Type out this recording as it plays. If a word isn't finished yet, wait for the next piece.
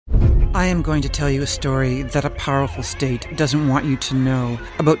I am going to tell you a story that a powerful state doesn't want you to know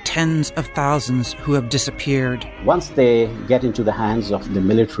about tens of thousands who have disappeared. Once they get into the hands of the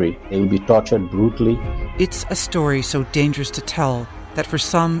military, they will be tortured brutally. It's a story so dangerous to tell that for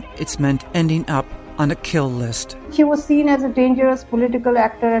some, it's meant ending up on a kill list. She was seen as a dangerous political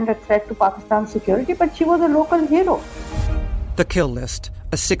actor and a threat to Pakistan's security, but she was a local hero. The Kill List,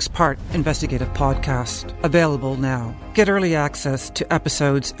 a 6-part investigative podcast, available now. Get early access to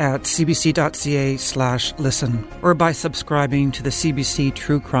episodes at cbc.ca/listen or by subscribing to the CBC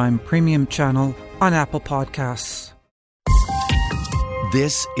True Crime Premium channel on Apple Podcasts.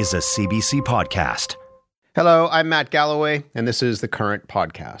 This is a CBC podcast. Hello, I'm Matt Galloway, and this is The Current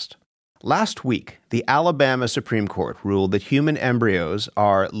Podcast. Last week, the Alabama Supreme Court ruled that human embryos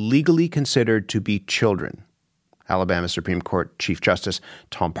are legally considered to be children. Alabama Supreme Court Chief Justice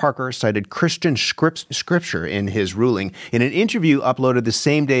Tom Parker cited Christian scripture in his ruling. In an interview uploaded the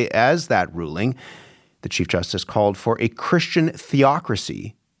same day as that ruling, the Chief Justice called for a Christian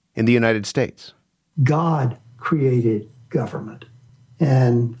theocracy in the United States. God created government.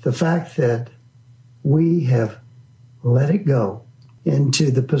 And the fact that we have let it go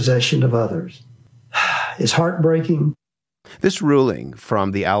into the possession of others is heartbreaking. This ruling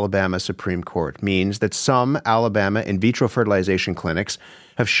from the Alabama Supreme Court means that some Alabama in-vitro fertilization clinics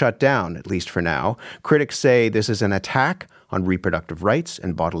have shut down, at least for now. Critics say this is an attack on reproductive rights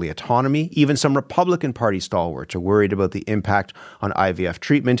and bodily autonomy. Even some Republican Party stalwarts are worried about the impact on IVF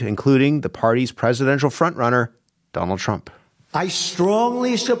treatment, including the party's presidential frontrunner, Donald Trump. I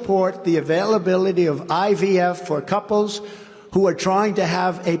strongly support the availability of IVF for couples who are trying to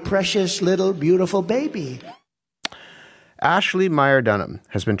have a precious little beautiful baby. AshLeigh Meyer Dunham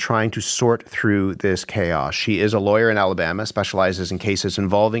has been trying to sort through this chaos. She is a lawyer in Alabama, specializes in cases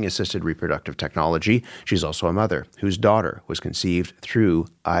involving assisted reproductive technology. She's also a mother whose daughter was conceived through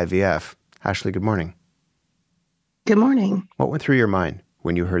IVF. AshLeigh, good morning. Good morning. What went through your mind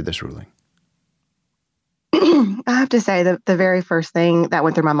when you heard this ruling? I have to say that the very first thing that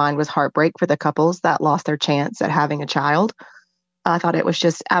went through my mind was heartbreak for the couples that lost their chance at having a child. I thought it was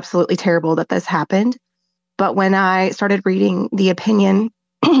just absolutely terrible that this happened. But when I started reading the opinion,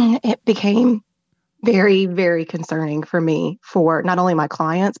 it became very, very concerning for me, for not only my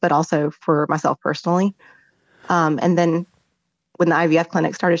clients, but also for myself personally. And then when the IVF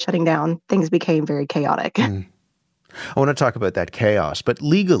clinic started shutting down, things became very chaotic. I want to talk about that chaos, but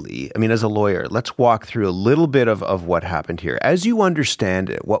legally, I mean, as a lawyer, let's walk through a little bit of what happened here. As you understand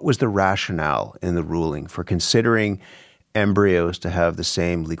it, what was the rationale in the ruling for considering embryos to have the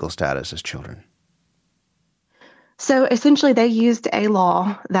same legal status as children? So essentially, they used a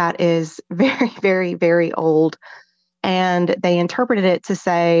law that is very, very, very old, and they interpreted it to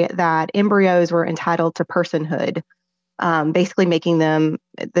say that embryos were entitled to personhood, basically making them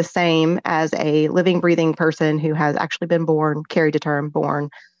the same as a living, breathing person who has actually been born, carried to term, born,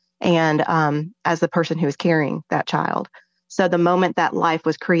 and as the person who is carrying that child. So the moment that life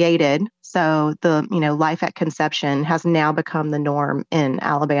was created, so the life at conception has now become the norm in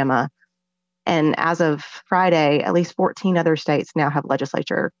Alabama. And as of Friday, at least 14 other states now have the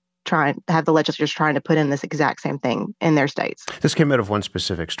legislatures trying to put in this exact same thing in their states. This came out of one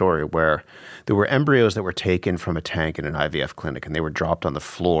specific story where there were embryos that were taken from a tank in an IVF clinic and they were dropped on the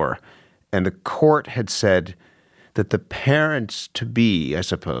floor. And the court had said that the parents-to-be, I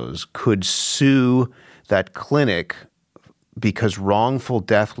suppose, could sue that clinic because wrongful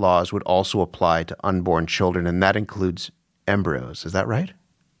death laws would also apply to unborn children, and that includes embryos. Is that right?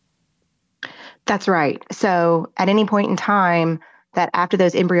 That's right. So at any point in time that after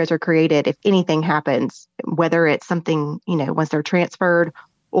those embryos are created, if anything happens, whether it's something, once they're transferred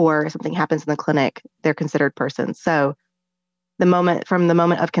or something happens in the clinic, they're considered persons. So from the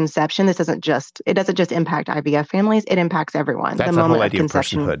moment of conception, it doesn't just impact IVF families, it impacts everyone. That's the whole idea of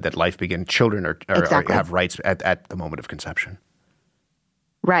personhood, that life begins, children exactly. have rights at the moment of conception.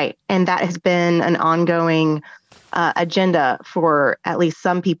 Right. And that has been an ongoing agenda for at least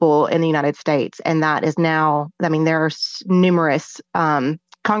some people in the United States. And that is now, there are numerous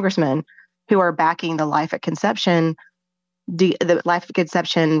congressmen who are backing the life at conception, the life at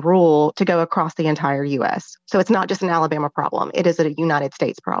conception rule to go across the entire U.S. So it's not just an Alabama problem. It is a United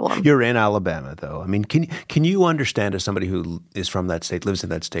States problem. You're in Alabama, though. I mean, can you understand, as somebody who is from that state, lives in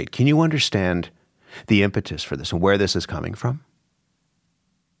that state, can you understand the impetus for this and where this is coming from?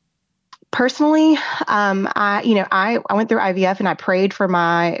 Personally, I went through IVF and I prayed for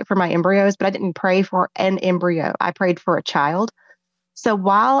my embryos, but I didn't pray for an embryo. I prayed for a child. So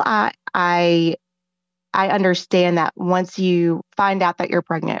while I understand that once you find out that you're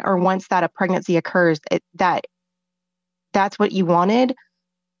pregnant, or once that a pregnancy occurs, that's what you wanted,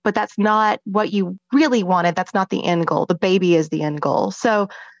 but that's not what you really wanted. That's not the end goal. The baby is the end goal. So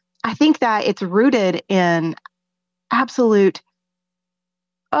I think that it's rooted in absolute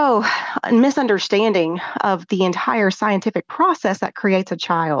misunderstanding of the entire scientific process that creates a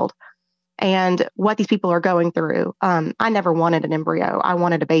child and what these people are going through. I never wanted an embryo. I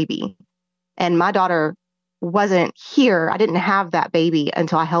wanted a baby. And my daughter wasn't here. I didn't have that baby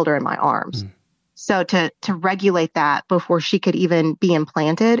until I held her in my arms. So to regulate that before she could even be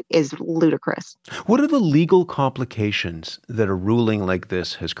implanted is ludicrous. What are the legal complications that a ruling like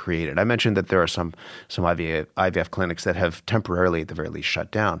this has created? I mentioned that there are some IVF clinics that have temporarily, at the very least,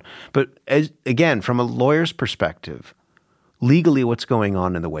 shut down. But again, from a lawyer's perspective, legally, what's going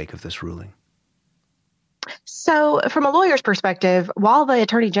on in the wake of this ruling? So from a lawyer's perspective, while the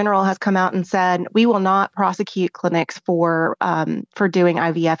Attorney General has come out and said, we will not prosecute clinics for doing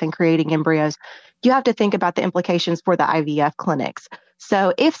IVF and creating embryos, you have to think about the implications for the IVF clinics.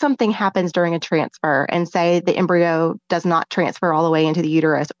 So if something happens during a transfer and say the embryo does not transfer all the way into the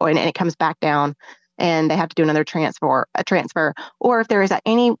uterus and it comes back down and they have to do another transfer, or if there is at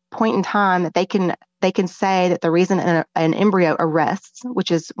any point in time that they can say that the reason an embryo arrests,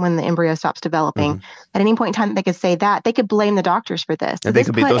 which is when the embryo stops developing, at any point in time they could say that, they could blame the doctors for this. And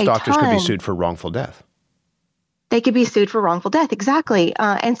those doctors could be sued for wrongful death. They could be sued for wrongful death, exactly.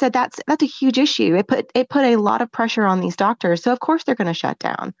 And so that's a huge issue. It put a lot of pressure on these doctors. So of course they're going to shut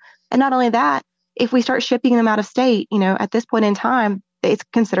down. And not only that, if we start shipping them out of state, at this point in time, they're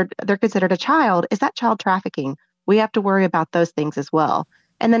considered a child. Is that child trafficking? We have to worry about those things as well.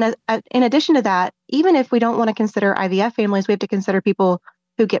 And then in addition to that, even if we don't want to consider IVF families, we have to consider people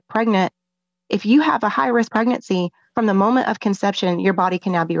who get pregnant. If you have a high-risk pregnancy, from the moment of conception, your body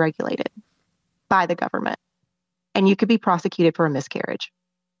can now be regulated by the government. And you could be prosecuted for a miscarriage.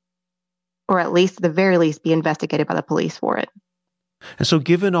 Or at least, at the very least, be investigated by the police for it. And so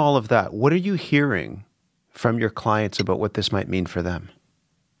given all of that, what are you hearing from your clients about what this might mean for them?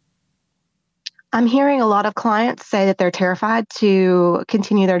 I'm hearing a lot of clients say that they're terrified to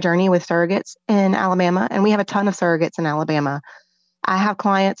continue their journey with surrogates in Alabama, and we have a ton of surrogates in Alabama. I have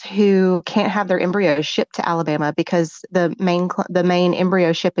clients who can't have their embryos shipped to Alabama because the main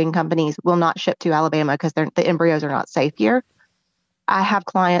embryo shipping companies will not ship to Alabama because the embryos are not safe here. I have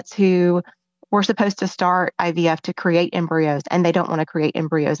clients who were supposed to start IVF to create embryos, and they don't want to create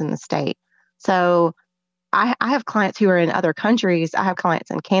embryos in the state. So I have clients who are in other countries. I have clients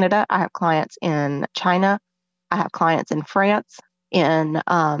in Canada. I have clients in China. I have clients in France, in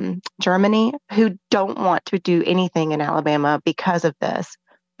Germany, who don't want to do anything in Alabama because of this.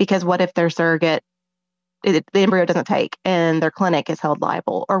 Because what if their surrogate, the embryo doesn't take and their clinic is held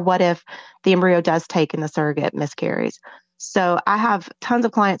liable? Or what if the embryo does take and the surrogate miscarries? So I have tons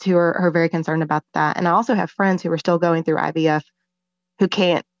of clients who are very concerned about that. And I also have friends who are still going through IVF who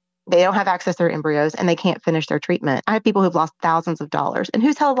they don't have access to their embryos and they can't finish their treatment. I have people who've lost thousands of dollars. And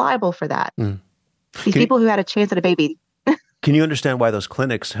who's held liable for that? These people who had a chance at a baby. Can you understand why those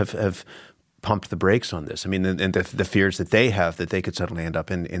clinics have pumped the brakes on this? I mean, and the fears that they have that they could suddenly end up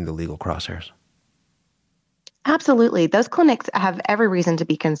in the legal crosshairs. Absolutely. Those clinics have every reason to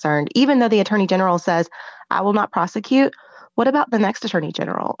be concerned. Even though the Attorney General says, I will not prosecute, what about the next Attorney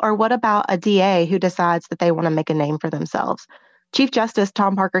General? Or what about a DA who decides that they want to make a name for themselves? Chief Justice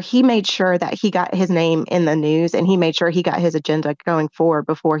Tom Parker, he made sure that he got his name in the news and he made sure he got his agenda going forward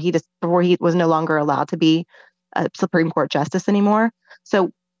before he was no longer allowed to be a Supreme Court justice anymore.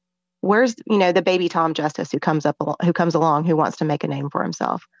 So where's, the baby Tom justice who comes along who wants to make a name for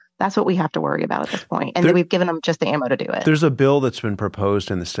himself? That's what we have to worry about at this point. And then we've given them just the ammo to do it. There's a bill that's been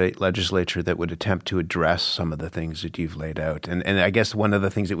proposed in the state legislature that would attempt to address some of the things that you've laid out. And I guess one of the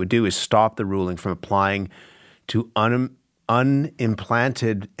things it would do is stop the ruling from applying to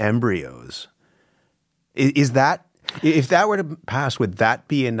unimplanted embryos. Is that, if that were to pass, would that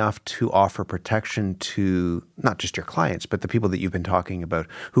be enough to offer protection to not just your clients, but the people that you've been talking about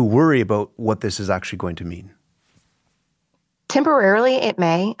who worry about what this is actually going to mean? Temporarily, it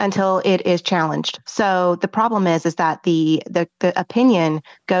may, until it is challenged. So the problem is that the opinion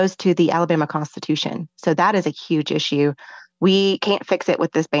goes to the Alabama Constitution. So that is a huge issue. We can't fix it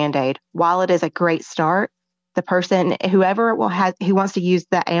with this Band-Aid. While it is a great start, the person, who wants to use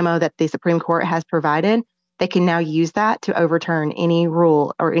the ammo that the Supreme Court has provided, they can now use that to overturn any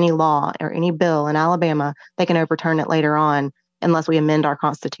rule or any law or any bill in Alabama. They can overturn it later on unless we amend our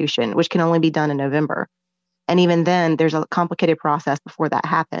Constitution, which can only be done in November. And even then, there's a complicated process before that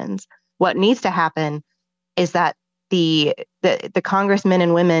happens. What needs to happen is that the congressmen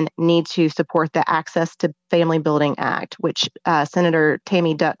and women need to support the Access to Family Building Act, which Senator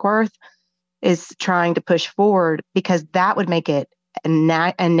Tammy Duckworth is trying to push forward, because that would make it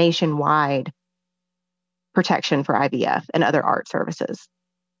a nationwide protection for IVF and other ART services.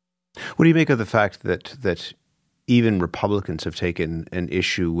 What do you make of the fact that even Republicans have taken an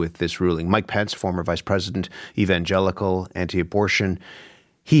issue with this ruling? Mike Pence, former vice president, evangelical, anti-abortion,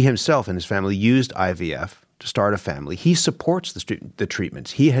 he himself and his family used IVF to start a family. He supports the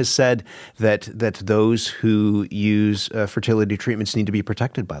treatments. He has said that those who use fertility treatments need to be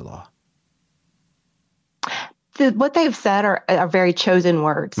protected by law. What they've said are very chosen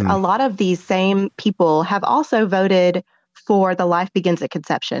words. A lot of these same people have also voted for the Life Begins at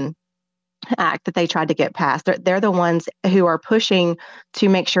Conception Act that they tried to get passed. They're the ones who are pushing to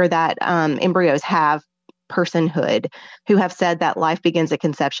make sure that embryos have personhood, who have said that life begins at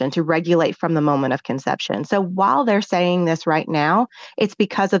conception, to regulate from the moment of conception. So while they're saying this right now, it's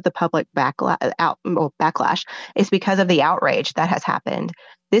because of the public backlash. It's because of the outrage that has happened.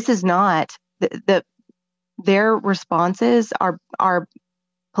 This is not their responses are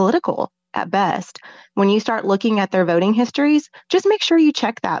political at best. When you start looking at their voting histories, just make sure you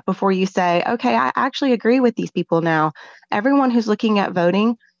check that before you say, okay, I actually agree with these people now. Everyone who's looking at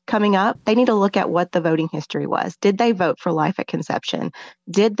voting coming up, they need to look at what the voting history was. Did they vote for life at conception?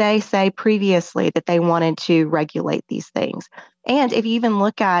 Did they say previously that they wanted to regulate these things? And if you even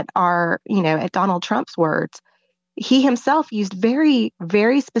look at at Donald Trump's words, he himself used very,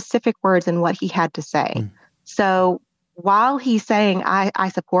 very specific words in what he had to say. So while he's saying, I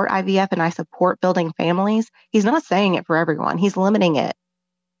support IVF and I support building families, he's not saying it for everyone. He's limiting it.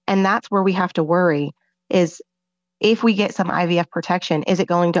 And that's where we have to worry is, if we get some IVF protection, is it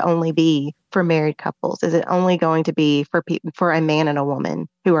going to only be for married couples? Is it only going to be for a man and a woman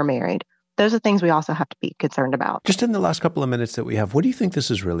who are married? Those are things we also have to be concerned about. Just in the last couple of minutes that we have, what do you think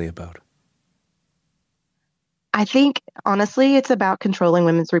this is really about? I think, honestly, it's about controlling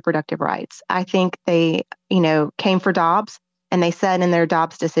women's reproductive rights. I think they, came for Dobbs, and they said in their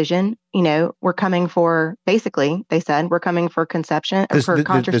Dobbs decision, we're coming for, basically, they said, we're coming for contraception. This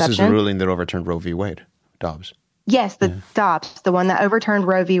is a ruling that overturned Roe v. Wade, Dobbs. Yes, Dobbs, the one that overturned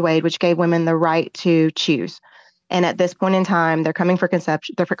Roe v. Wade, which gave women the right to choose. And at this point in time, they're coming for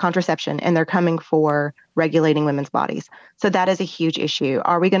contraception, and they're coming for regulating women's bodies. So that is a huge issue.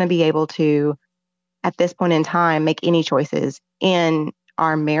 Are we going to be able to, at this point in time, make any choices in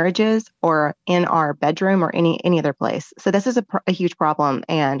our marriages or in our bedroom or any other place? So this is a huge problem.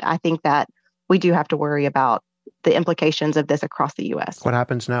 And I think that we do have to worry about the implications of this across the U.S. What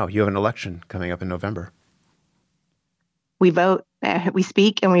happens now? You have an election coming up in November. We vote, we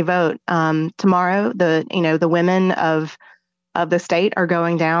speak, and we vote. Tomorrow, the women of the state are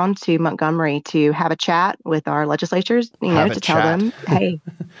going down to Montgomery to have a chat with our legislatures, to tell them, hey,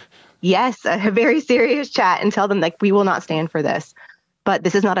 yes, a very serious chat, and tell them that we will not stand for this. But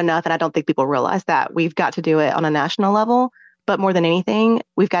this is not enough, and I don't think people realize that. We've got to do it on a national level. But more than anything,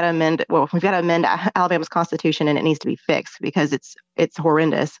 we've got to amend Alabama's Constitution, and it needs to be fixed because it's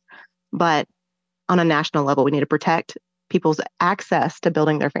horrendous. But on a national level, we need to protect people's access to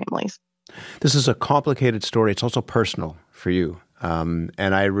building their families. This is a complicated story. It's also personal for you. And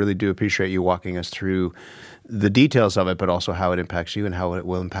I really do appreciate you walking us through the details of it, but also how it impacts you and how it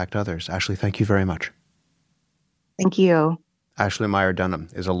will impact others. AshLeigh, thank you very much. Thank you. AshLeigh Meyer Dunham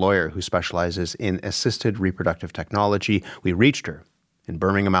is a lawyer who specializes in assisted reproductive technology. We reached her in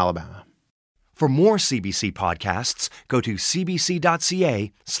Birmingham, Alabama. For more CBC podcasts, go to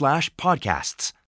cbc.ca/podcasts.